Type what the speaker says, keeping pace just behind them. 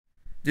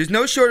There's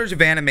no shortage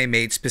of anime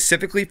made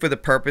specifically for the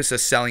purpose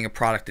of selling a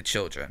product to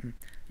children.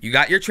 You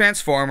got your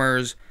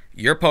Transformers,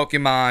 your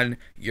Pokemon,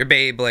 your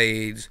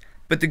Beyblades,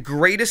 but the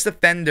greatest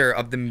offender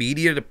of the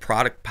media to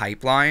product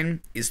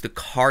pipeline is the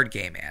card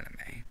game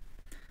anime.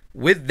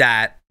 With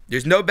that,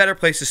 there's no better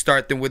place to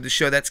start than with the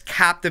show that's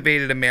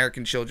captivated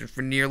American children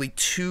for nearly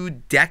 2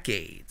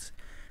 decades,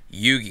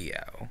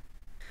 Yu-Gi-Oh!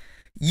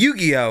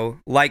 Yu-Gi-Oh!,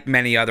 like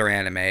many other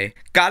anime,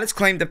 got its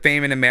claim to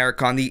fame in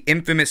America on the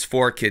infamous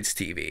 4Kids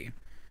TV.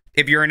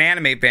 If you're an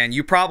anime fan,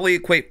 you probably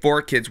equate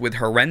 4Kids with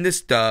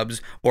horrendous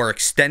dubs or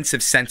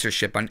extensive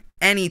censorship on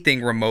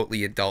anything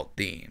remotely adult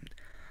themed.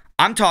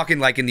 I'm talking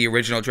like in the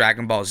original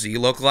Dragon Ball Z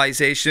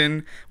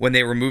localization, when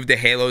they removed the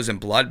halos and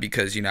blood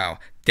because,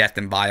 death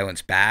and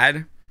violence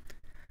bad.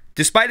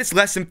 Despite its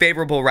less than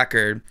favorable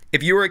record,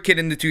 if you were a kid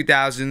in the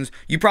 2000s,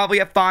 you probably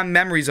have fond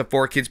memories of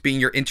 4Kids being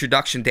your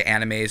introduction to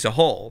anime as a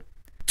whole.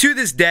 To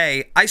this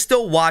day, I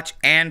still watch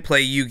and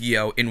play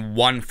Yu-Gi-Oh! In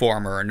one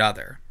form or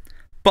another.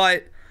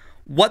 But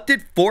what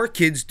did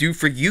 4Kids do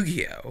for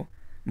Yu-Gi-Oh?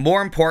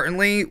 More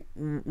importantly,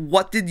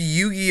 what did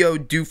Yu-Gi-Oh!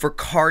 Do for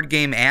card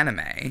game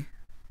anime?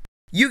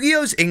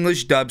 Yu-Gi-Oh!'s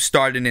English dub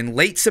started in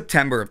late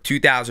September of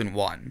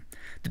 2001.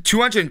 The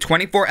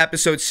 224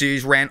 episode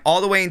series ran all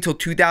the way until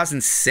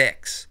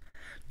 2006.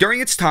 During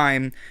its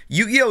time,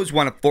 Yu-Gi-Oh! Is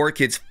one of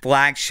 4Kids'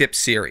 flagship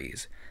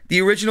series. The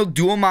original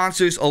Duel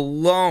Monsters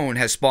alone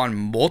has spawned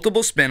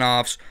multiple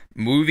spin-offs,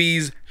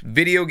 movies,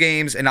 video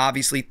games, and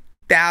obviously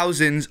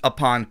thousands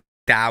upon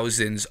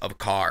thousands of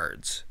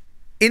cards.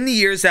 In the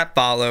years that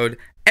followed,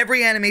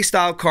 every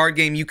anime-style card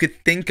game you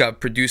could think of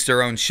produced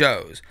their own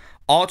shows,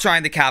 all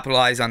trying to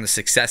capitalize on the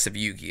success of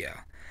Yu-Gi-Oh!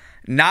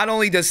 Not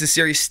only does the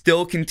series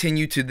still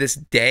continue to this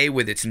day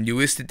with its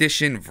newest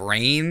edition,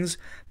 Vrains,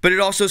 but it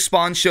also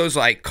spawned shows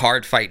like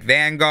Card Fight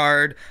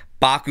Vanguard,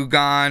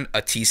 Bakugan,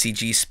 a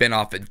TCG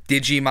spin-off of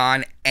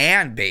Digimon,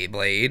 and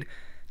Beyblade.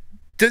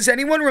 Does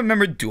anyone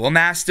remember Duel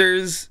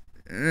Masters?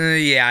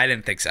 Yeah, I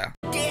didn't think so.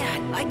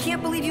 Dad, I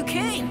can't believe you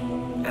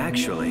came.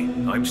 Actually,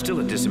 I'm still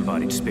a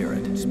disembodied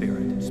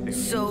spirit.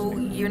 So,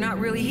 you're not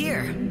really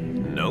here?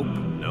 Nope.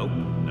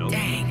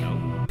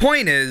 Dang.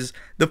 Point is,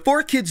 the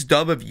 4Kids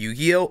dub of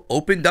Yu-Gi-Oh!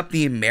 Opened up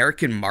the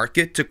American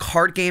market to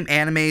card game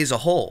anime as a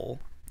whole.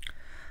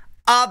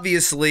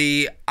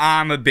 Obviously,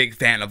 I'm a big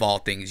fan of all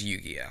things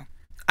Yu-Gi-Oh!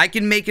 I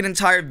can make an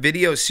entire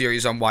video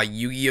series on why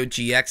Yu-Gi-Oh!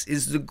 GX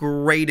is the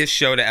greatest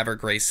show to ever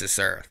grace this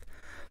earth.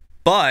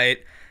 But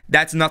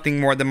that's nothing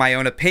more than my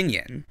own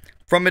opinion.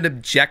 From an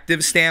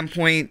objective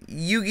standpoint,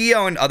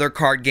 Yu-Gi-Oh! And other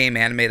card game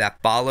anime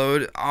that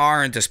followed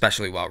aren't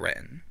especially well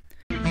written.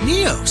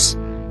 Neos,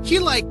 you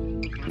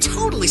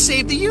totally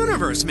saved the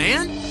universe,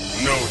 man.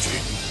 No,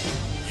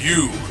 Jaden.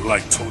 You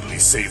totally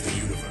saved the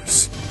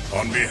universe.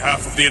 On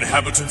behalf of the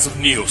inhabitants of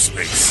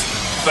Neospace.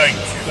 Thank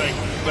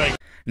you.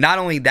 Not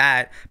only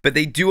that, but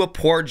they do a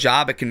poor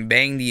job at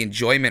conveying the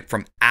enjoyment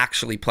from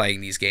actually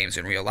playing these games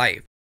in real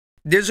life.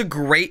 There's a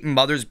great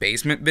Mother's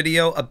Basement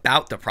video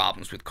about the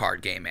problems with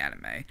card game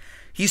anime.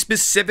 He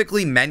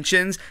specifically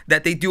mentions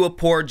that they do a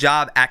poor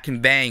job at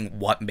conveying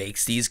what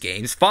makes these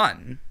games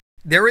fun.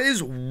 There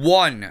is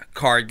one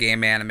card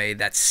game anime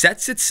that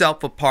sets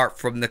itself apart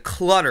from the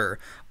clutter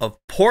of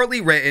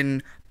poorly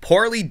written,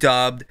 poorly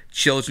dubbed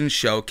children's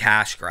show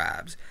cash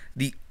grabs.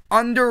 The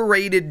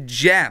underrated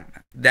gem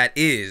that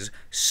is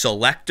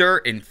Selector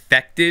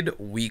Infected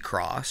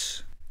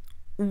WIXOSS.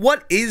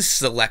 What is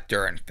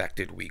Selector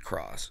Infected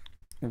WIXOSS?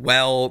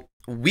 Well,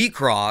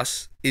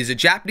 WIXOSS is a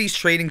Japanese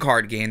trading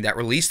card game that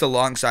released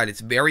alongside its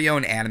very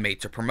own anime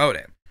to promote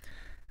it.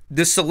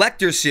 The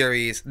Selector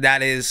series,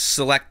 that is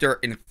Selector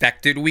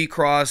Infected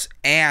WIXOSS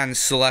and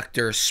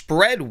Selector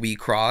Spread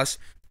WIXOSS,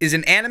 is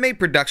an anime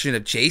production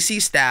of JC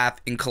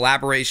Staff in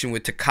collaboration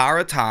with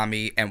Takara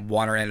Tomy and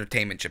Warner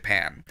Entertainment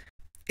Japan.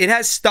 It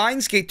has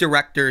Steins Gate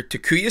director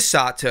Takuya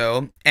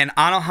Sato and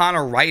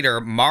Anohana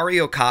writer Mari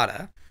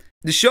Okada.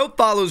 The show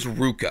follows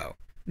Ruko.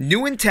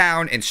 New in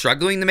town and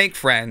struggling to make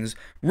friends,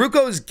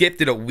 Ruko is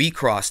gifted a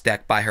WIXOSS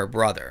deck by her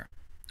brother.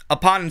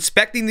 Upon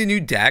inspecting the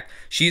new deck,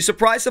 she is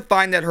surprised to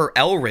find that her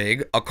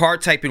L-Rig, a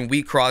card type in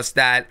WIXOSS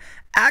that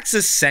acts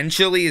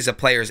essentially as a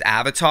player's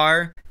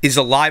avatar, is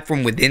alive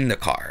from within the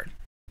card.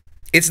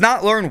 It's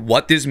not learned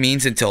what this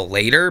means until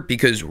later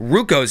because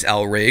Ruko's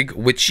L-Rig,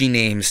 which she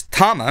names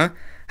Tama,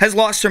 has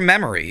lost her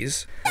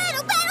memories.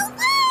 Battle,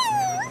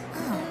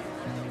 oh,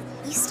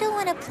 you still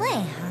want to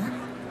play, huh?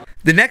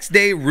 The next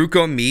day,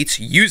 Ruko meets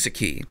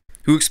Yuzuki,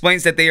 who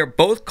explains that they are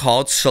both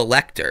called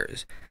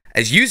Selectors.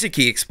 As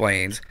Yuzuki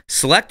explains,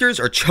 Selectors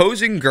are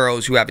chosen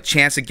girls who have a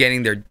chance of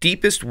getting their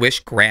deepest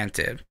wish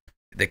granted.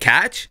 The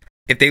catch?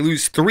 If they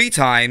lose 3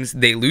 times,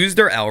 they lose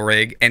their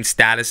L-Rig and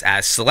status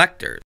as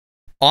Selectors.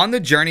 On the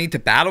journey to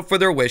battle for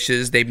their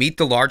wishes, they meet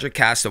the larger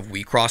cast of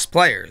WIXOSS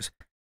players.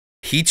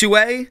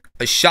 Hitsue,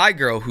 a shy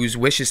girl whose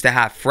wish is to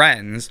have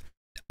friends,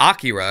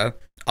 Akira,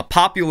 a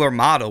popular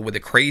model with a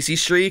crazy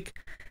streak,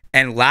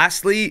 and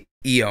lastly,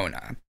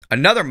 Iona,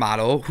 another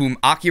model whom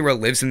Akira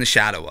lives in the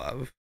shadow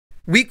of.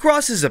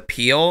 WIXOSS's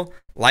appeal,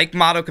 like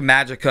Madoka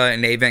Magica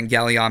and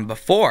Evangelion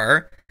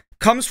before,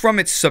 comes from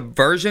its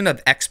subversion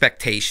of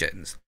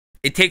expectations.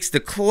 It takes the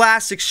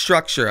classic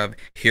structure of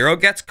hero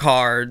gets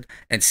card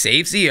and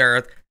saves the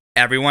earth,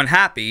 everyone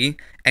happy,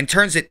 and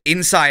turns it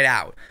inside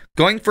out,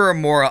 going for a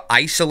more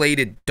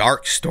isolated,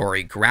 dark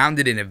story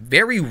grounded in a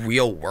very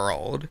real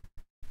world.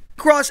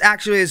 WIXOSS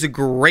actually has a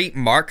great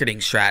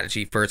marketing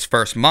strategy for its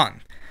first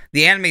month.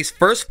 The anime's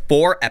first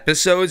 4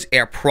 episodes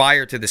air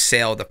prior to the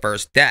sale of the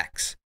first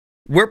decks.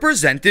 We're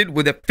presented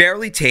with a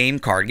fairly tame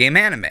card game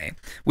anime,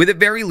 with at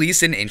very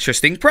least an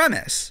interesting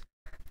premise.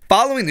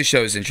 Following the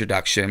show's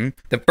introduction,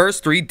 the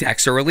first 3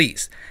 decks are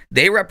released.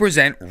 They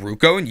represent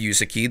Ruko and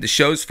Yuzuki, the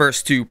show's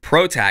first 2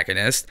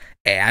 protagonists,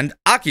 and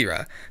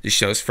Akira, the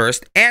show's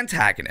first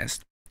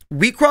antagonist.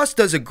 WIXOSS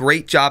does a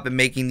great job of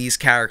making these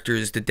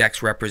characters the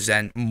decks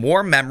represent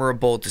more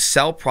memorable to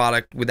sell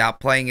product without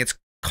playing its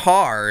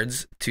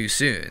cards too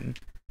soon.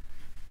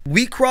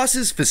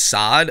 WIXOSS's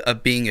facade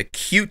of being a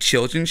cute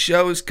children's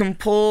show is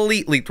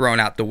completely thrown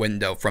out the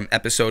window from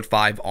episode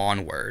 5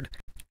 onward.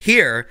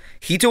 Here,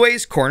 Hitoe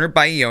is cornered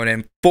by Iona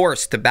and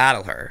forced to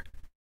battle her.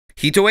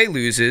 Hitoe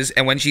loses,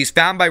 and when she's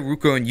found by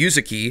Ruko and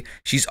Yuzuki,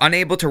 she's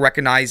unable to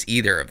recognize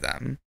either of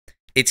them.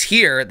 It's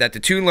here that the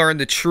two learn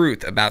the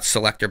truth about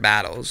selector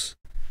battles.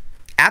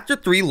 After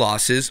 3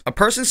 losses, a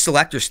person's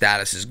selector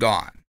status is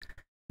gone.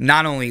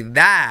 Not only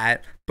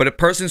that, but a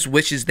person's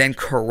wish is then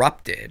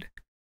corrupted.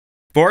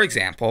 For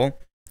example,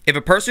 if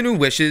a person who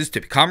wishes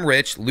to become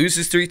rich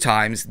loses 3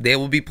 times, they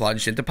will be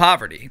plunged into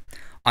poverty.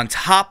 On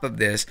top of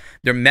this,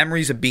 their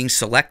memories of being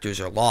selectors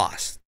are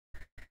lost.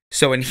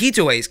 So in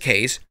Hitoe's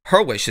case,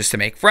 her wish is to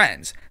make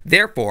friends.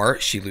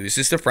 Therefore, she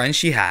loses the friends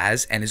she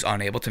has and is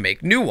unable to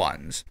make new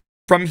ones.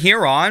 From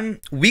here on,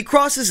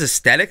 WIXOSS's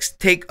aesthetics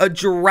take a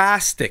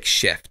drastic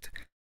shift.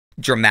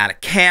 Dramatic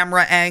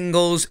camera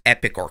angles,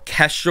 epic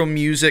orchestral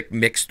music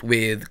mixed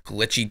with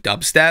glitchy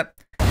dubstep.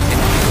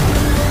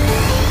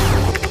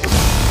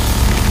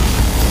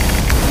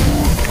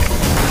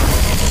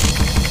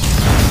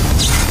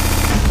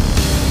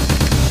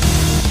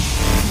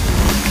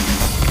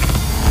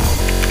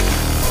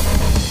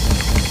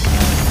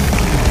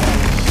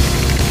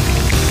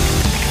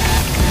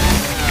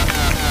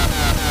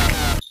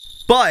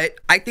 But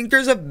I think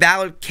there's a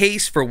valid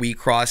case for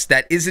WIXOSS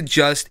that isn't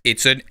just,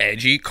 it's an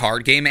edgy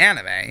card game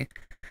anime.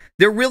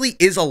 There really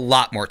is a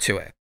lot more to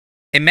it.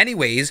 In many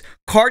ways,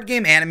 card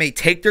game anime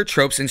take their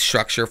tropes and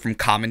structure from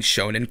common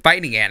shonen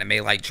fighting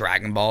anime like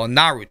Dragon Ball and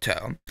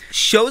Naruto.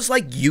 Shows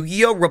like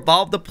Yu-Gi-Oh!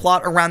 Revolve the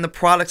plot around the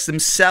products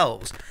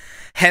themselves,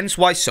 hence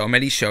why so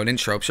many shonen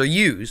tropes are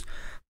used.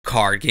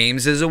 Card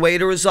games as a way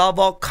to resolve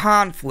all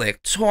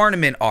conflict,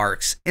 tournament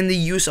arcs, and the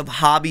use of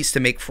hobbies to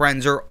make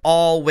friends are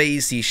all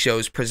ways these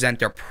shows present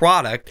their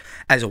product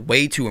as a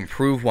way to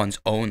improve one's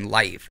own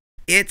life.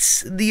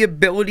 It's the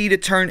ability to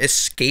turn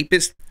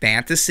escapist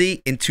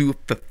fantasy into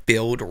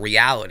fulfilled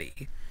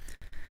reality.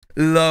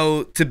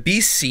 Though, to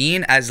be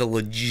seen as a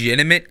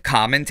legitimate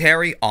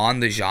commentary on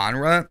the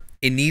genre,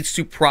 it needs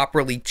to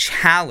properly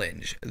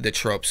challenge the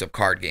tropes of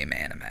card game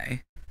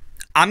anime.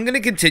 I'm going to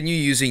continue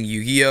using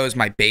Yu-Gi-Oh! As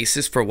my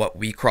basis for what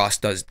WIXOSS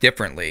does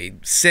differently,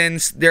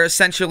 since they're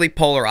essentially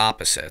polar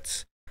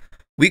opposites.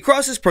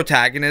 WIXOSS's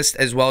protagonists,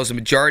 as well as the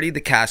majority of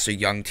the cast, are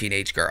young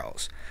teenage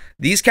girls.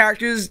 These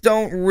characters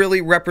don't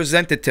really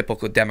represent the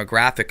typical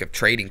demographic of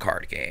trading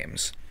card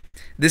games.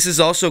 This is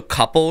also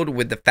coupled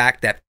with the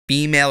fact that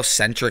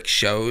female-centric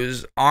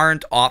shows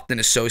aren't often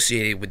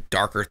associated with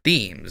darker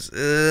themes,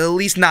 at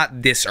least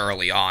not this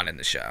early on in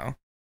the show.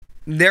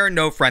 There are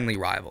no friendly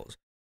rivals.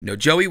 No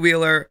Joey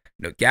Wheeler,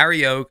 no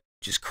Gary Oak,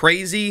 just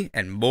crazy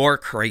and more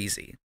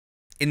crazy.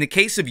 In the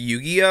case of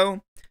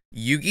Yu-Gi-Oh!,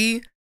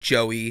 Yugi,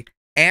 Joey,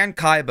 and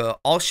Kaiba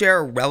all share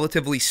a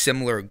relatively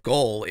similar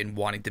goal in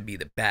wanting to be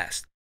the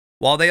best.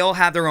 While they all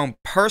have their own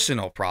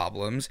personal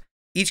problems,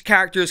 each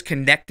character is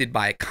connected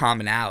by a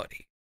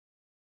commonality.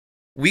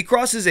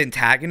 WIXOSS's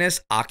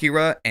antagonists,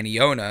 Akira and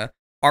Iona,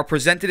 are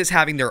presented as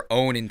having their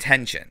own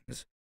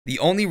intentions. The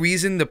only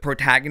reason the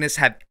protagonists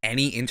have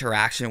any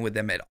interaction with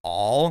them at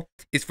all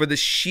is for the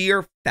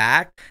sheer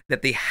fact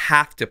that they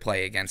have to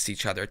play against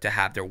each other to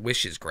have their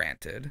wishes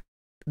granted.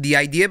 The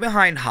idea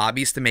behind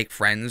hobbies to make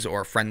friends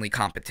or friendly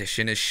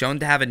competition is shown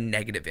to have a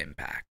negative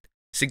impact,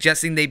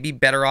 suggesting they'd be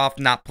better off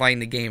not playing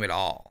the game at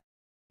all.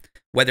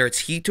 Whether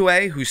it's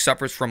Hitoe, who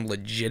suffers from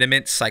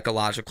legitimate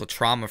psychological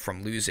trauma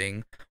from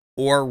losing,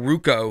 or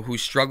Ruko, who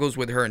struggles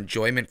with her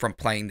enjoyment from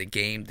playing the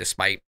game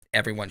despite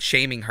everyone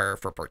shaming her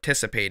for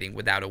participating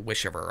without a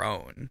wish of her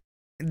own.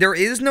 There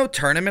is no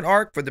tournament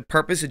arc for the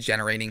purpose of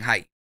generating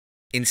hype.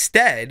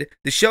 Instead,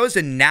 the show is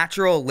a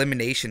natural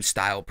elimination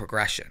style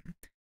progression.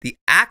 The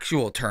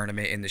actual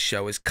tournament in the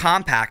show is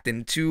compacted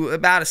into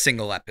about a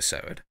single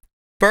episode.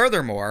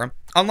 Furthermore,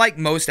 unlike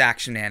most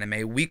action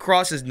anime,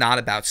 WIXOSS is not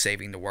about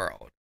saving the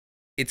world.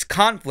 Its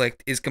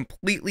conflict is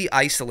completely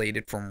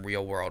isolated from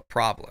real-world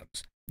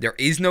problems. There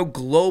is no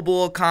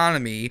global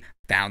economy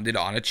founded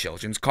on a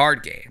children's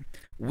card game.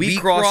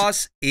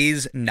 WIXOSS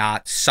is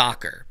not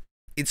soccer.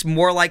 It's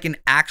more like an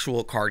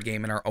actual card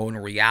game in our own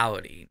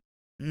reality,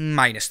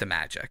 minus the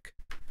magic.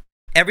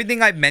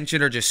 Everything I've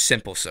mentioned are just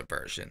simple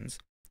subversions.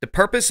 The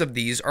purpose of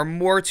these are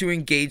more to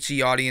engage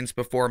the audience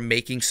before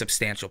making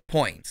substantial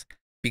points,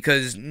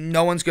 because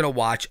no one's going to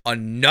watch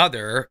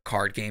another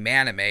card game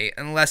anime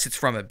unless it's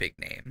from a big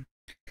name.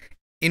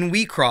 In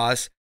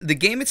WIXOSS, the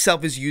game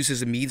itself is used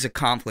as a means of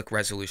conflict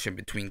resolution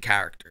between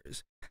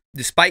characters.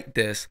 Despite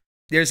this,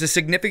 there's a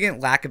significant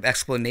lack of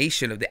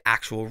explanation of the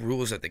actual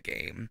rules of the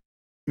game.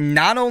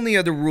 Not only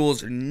are the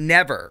rules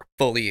never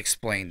fully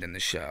explained in the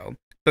show,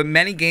 but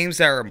many games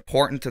that are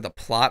important to the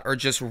plot are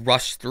just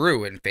rushed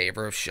through in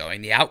favor of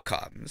showing the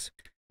outcomes.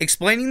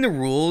 Explaining the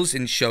rules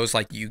in shows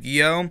like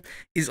Yu-Gi-Oh!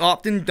 Is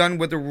often done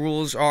where the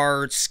rules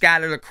are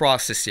scattered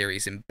across the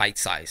series in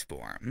bite-sized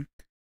form.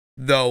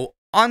 Though,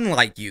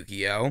 unlike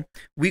Yu-Gi-Oh!,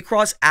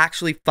 WIXOSS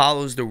actually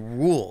follows the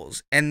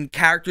rules, and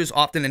characters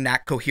often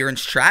enact coherent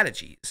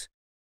strategies.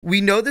 We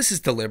know this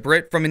is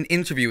deliberate from an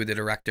interview with the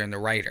director and the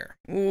writer,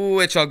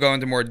 which I'll go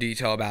into more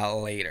detail about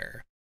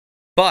later.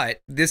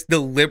 But this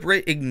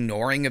deliberate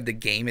ignoring of the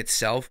game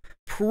itself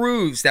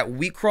proves that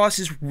WIXOSS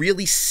is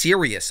really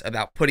serious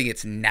about putting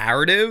its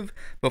narrative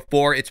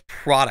before its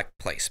product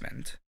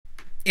placement.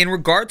 In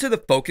regard to the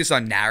focus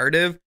on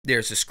narrative,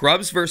 there's the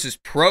scrubs versus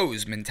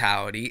pros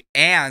mentality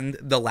and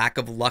the lack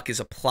of luck as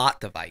a plot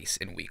device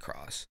in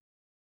WIXOSS.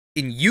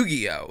 In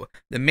Yu-Gi-Oh!,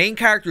 the main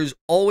character is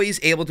always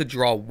able to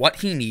draw what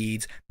he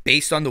needs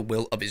based on the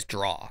will of his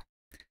draw.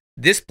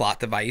 This plot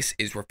device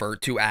is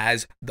referred to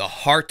as the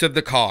heart of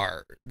the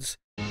cards.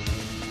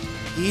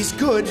 He's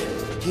good.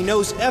 He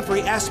knows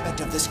every aspect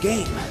of this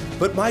game.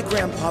 But my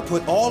grandpa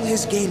put all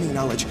his gaming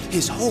knowledge,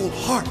 his whole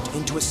heart,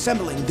 into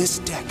assembling this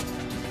deck.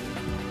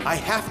 I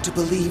have to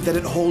believe that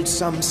it holds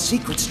some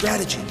secret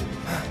strategy.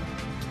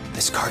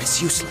 This card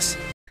is useless.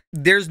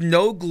 There's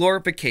no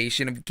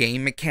glorification of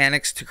game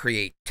mechanics to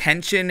create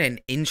tension and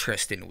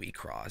interest in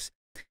WIXOSS.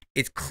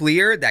 It's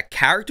clear that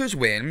characters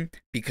win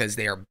because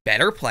they are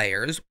better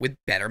players with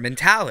better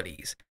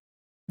mentalities.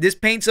 This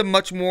paints a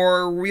much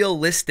more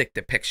realistic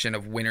depiction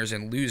of winners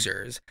and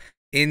losers,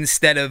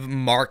 instead of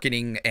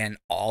marketing an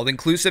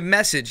all-inclusive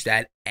message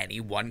that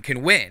anyone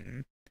can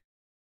win.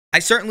 I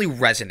certainly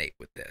resonate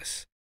with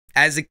this.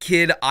 As a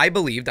kid, I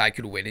believed I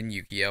could win in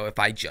Yu-Gi-Oh! If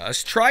I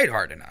just tried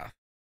hard enough.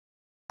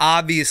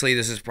 Obviously,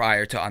 this is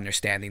prior to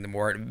understanding the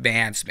more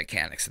advanced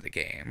mechanics of the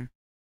game.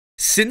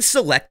 Since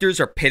selectors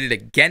are pitted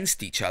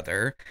against each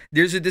other,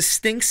 there's a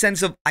distinct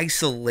sense of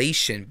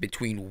isolation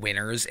between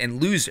winners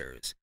and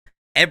losers.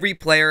 Every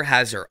player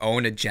has their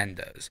own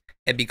agendas,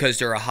 and because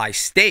there are high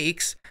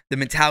stakes, the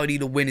mentality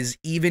to win is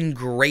even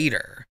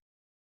greater.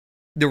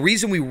 The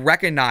reason we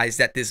recognize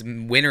that this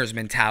winner's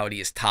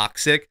mentality is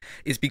toxic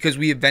is because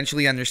we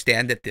eventually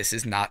understand that this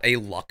is not a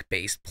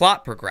luck-based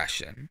plot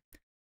progression.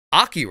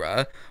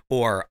 Akira,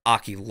 or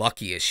Aki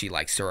Lucky as she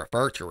likes to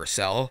refer to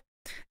herself,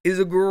 is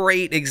a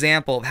great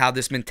example of how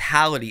this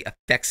mentality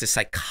affects the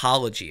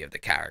psychology of the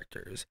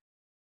characters.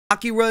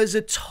 Akira is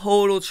a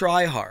total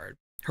tryhard.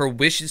 Her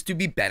wish is to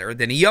be better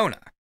than Iona.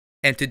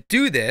 And to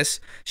do this,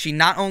 she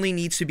not only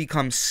needs to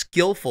become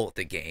skillful at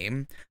the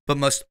game, but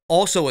must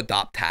also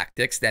adopt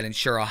tactics that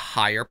ensure a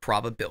higher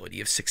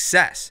probability of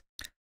success.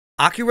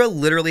 Akira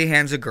literally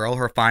hands a girl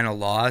her final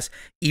loss,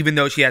 even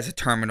though she has a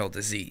terminal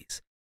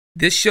disease.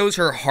 This shows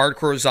her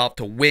hardcore resolve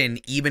to win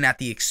even at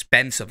the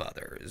expense of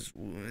others.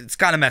 It's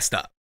kinda messed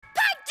up.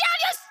 Pipe down,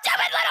 you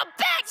stupid little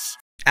bitch!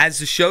 As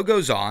the show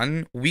goes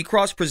on,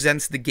 WIXOSS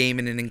presents the game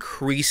in an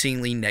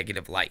increasingly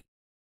negative light.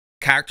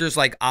 Characters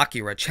like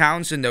Akira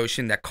challenge the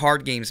notion that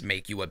card games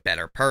make you a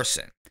better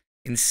person,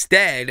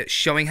 instead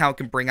showing how it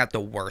can bring out the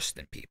worst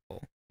in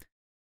people.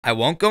 I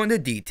won't go into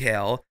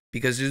detail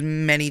because there's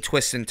many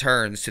twists and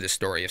turns to the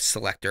story of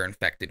Selector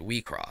Infected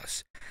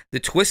WIXOSS. The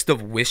twist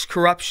of wish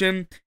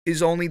corruption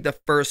is only the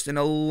first in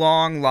a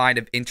long line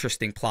of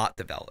interesting plot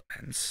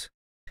developments.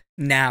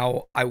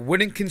 Now, I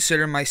wouldn't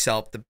consider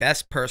myself the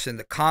best person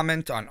to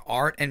comment on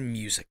art and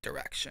music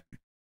direction,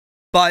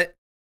 but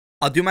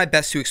I'll do my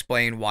best to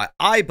explain why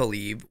I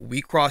believe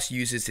WIXOSS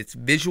uses its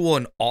visual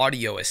and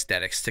audio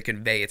aesthetics to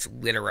convey its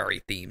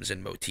literary themes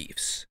and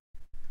motifs.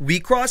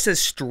 WIXOSS has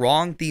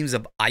strong themes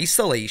of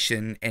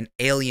isolation and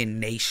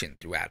alienation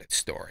throughout its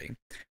story.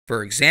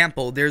 For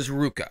example, there's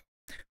Ruko,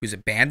 who's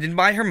abandoned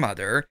by her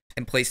mother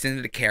and placed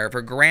into the care of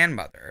her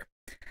grandmother.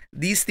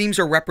 These themes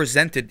are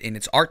represented in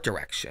its art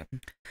direction.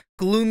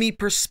 Gloomy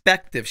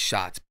perspective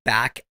shots,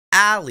 back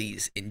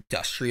alleys,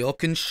 industrial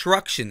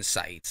construction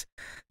sites.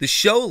 The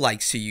show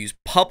likes to use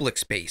public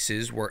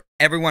spaces where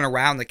everyone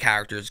around the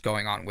character is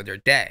going on with their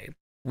day.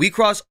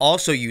 WIXOSS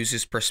also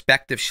uses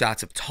perspective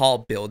shots of tall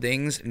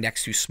buildings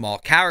next to small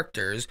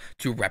characters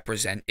to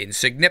represent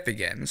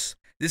insignificance.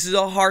 This is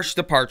a harsh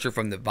departure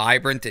from the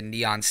vibrant and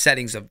neon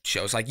settings of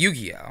shows like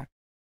Yu-Gi-Oh!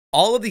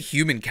 All of the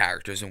human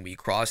characters in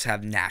WIXOSS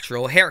have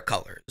natural hair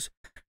colors.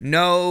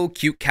 No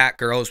cute cat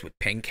girls with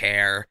pink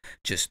hair,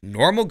 just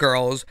normal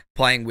girls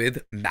playing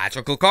with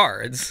magical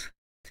cards.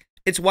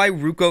 It's why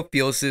Ruko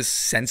feels this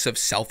sense of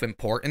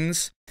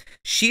self-importance.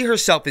 She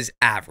herself is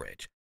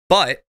average,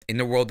 but in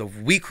the world of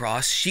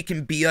WIXOSS, she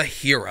can be a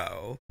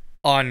hero.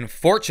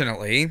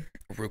 Unfortunately,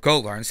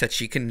 Ruko learns that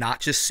she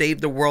cannot just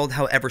save the world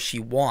however she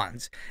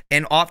wants,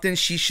 and often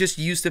she's just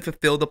used to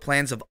fulfill the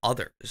plans of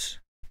others.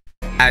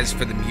 As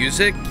for the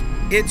music,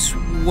 it's,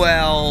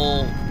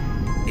 well,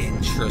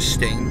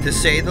 interesting to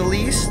say the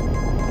least.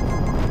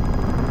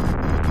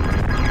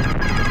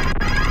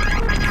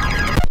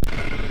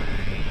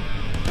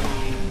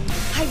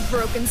 I've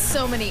broken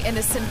so many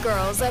innocent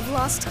girls, I've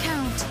lost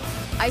count.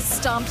 I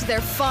stomped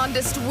their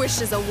fondest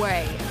wishes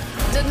away,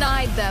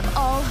 denied them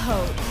all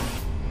hope.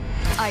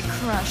 I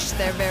crushed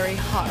their very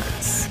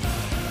hearts.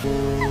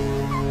 No.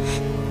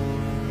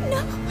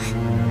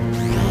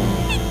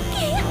 It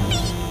can't be.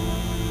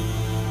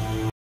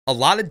 A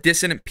lot of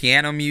dissonant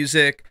piano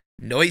music,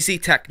 noisy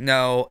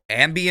techno,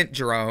 ambient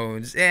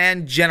drones,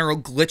 and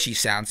general glitchy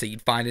sounds that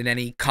you'd find in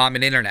any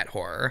common internet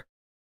horror.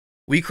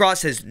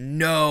 WIXOSS has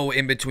no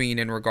in-between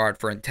in regard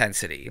for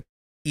intensity.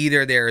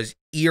 Either there's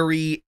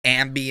eerie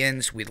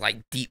ambience with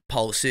like deep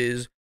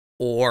pulses,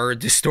 or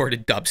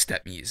distorted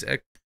dubstep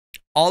music.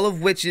 All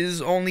of which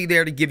is only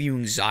there to give you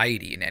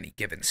anxiety in any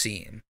given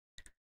scene.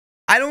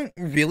 I don't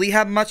really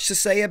have much to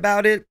say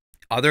about it,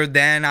 other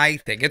than I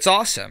think it's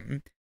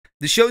awesome.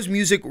 The show's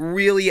music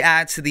really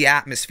adds to the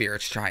atmosphere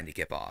it's trying to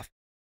give off.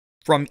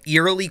 From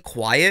eerily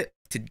quiet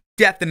to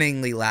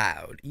deafeningly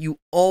loud, you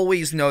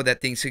always know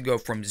that things can go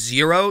from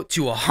 0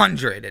 to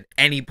 100 at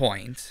any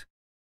point.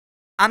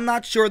 I'm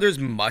not sure there's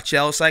much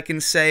else I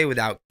can say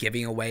without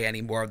giving away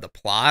any more of the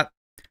plot.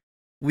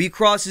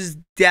 WIXOSS is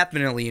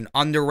definitely an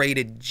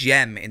underrated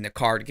gem in the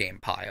card game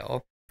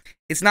pile.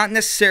 It's not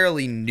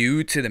necessarily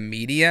new to the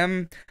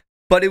medium,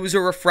 but it was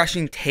a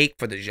refreshing take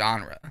for the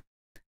genre.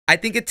 I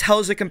think it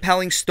tells a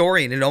compelling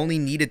story and it only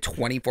needed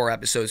 24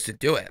 episodes to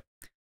do it.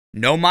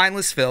 No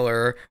mindless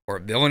filler or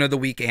villain of the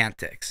week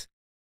antics.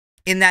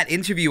 In that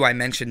interview I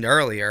mentioned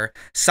earlier,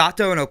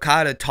 Sato and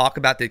Okada talk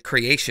about the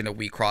creation of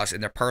WIXOSS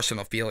and their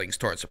personal feelings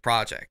towards the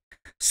project.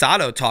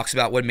 Sato talks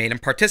about what made him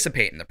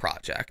participate in the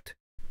project.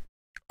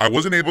 I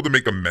wasn't able to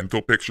make a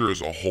mental picture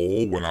as a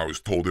whole when I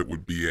was told it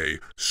would be a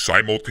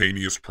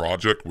simultaneous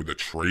project with a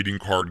trading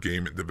card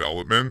game in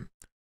development.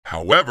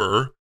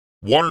 However,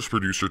 Warner's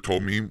producer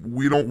told me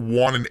we don't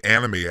want an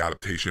anime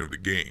adaptation of the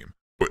game,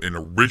 but an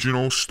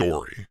original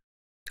story.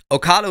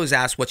 Okada was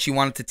asked what she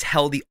wanted to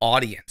tell the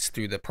audience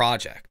through the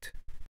project.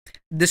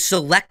 The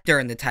Selector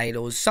in the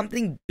title is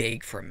something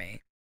big for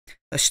me.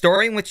 A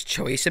story in which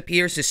choice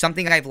appears is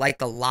something I've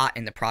liked a lot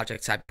in the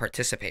projects I've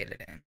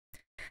participated in.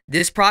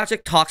 This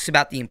project talks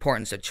about the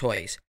importance of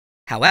choice.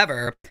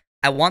 However,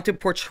 I want to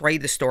portray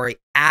the story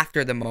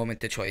after the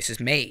moment the choice is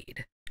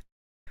made.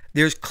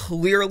 There's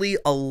clearly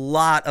a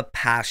lot of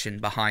passion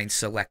behind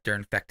Selector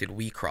Infected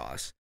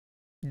WIXOSS.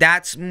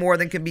 That's more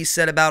than can be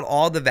said about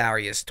all the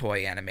various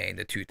toy anime in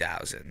the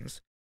 2000s.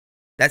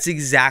 That's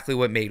exactly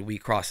what made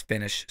WIXOSS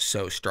finish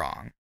so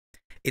strong.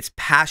 Its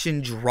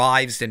passion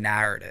drives the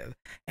narrative,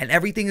 and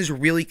everything is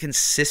really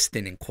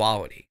consistent in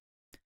quality.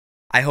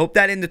 I hope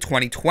that in the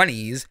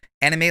 2020s,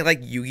 anime like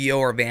Yu-Gi-Oh!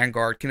 Or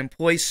Vanguard can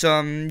employ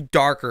some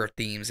darker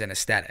themes and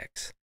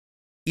aesthetics.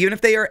 Even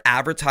if they are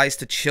advertised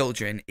to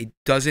children, it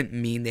doesn't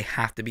mean they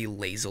have to be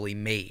lazily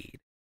made.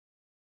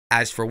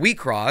 As for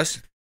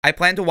WIXOSS, I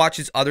plan to watch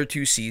its other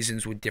 2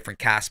 seasons with different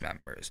cast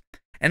members,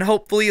 and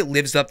hopefully it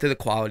lives up to the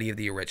quality of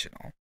the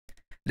original.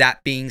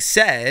 That being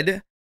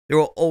said, there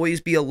will always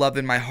be a love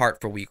in my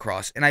heart for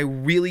WIXOSS, and I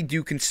really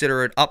do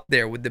consider it up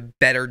there with the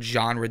better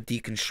genre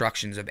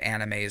deconstructions of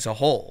anime as a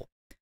whole.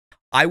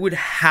 I would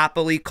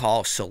happily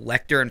call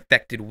Selector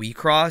Infected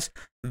WIXOSS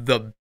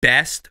the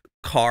best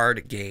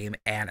card game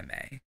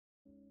anime.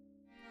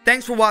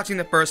 Thanks for watching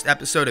the first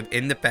episode of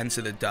In Defense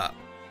of the Dub.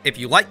 If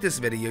you like this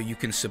video, you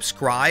can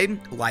subscribe,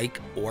 like,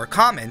 or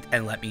comment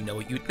and let me know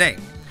what you think.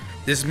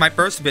 This is my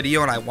first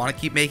video and I want to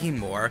keep making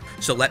more,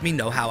 so let me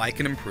know how I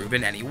can improve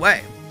in any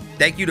way.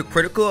 Thank you to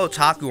Critical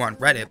Otaku on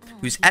Reddit,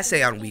 whose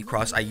essay on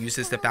WIXOSS I used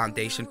as the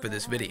foundation for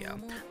this video.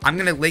 I'm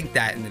going to link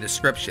that in the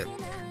description.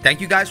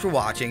 Thank you guys for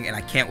watching, and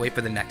I can't wait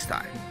for the next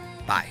time.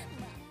 Bye.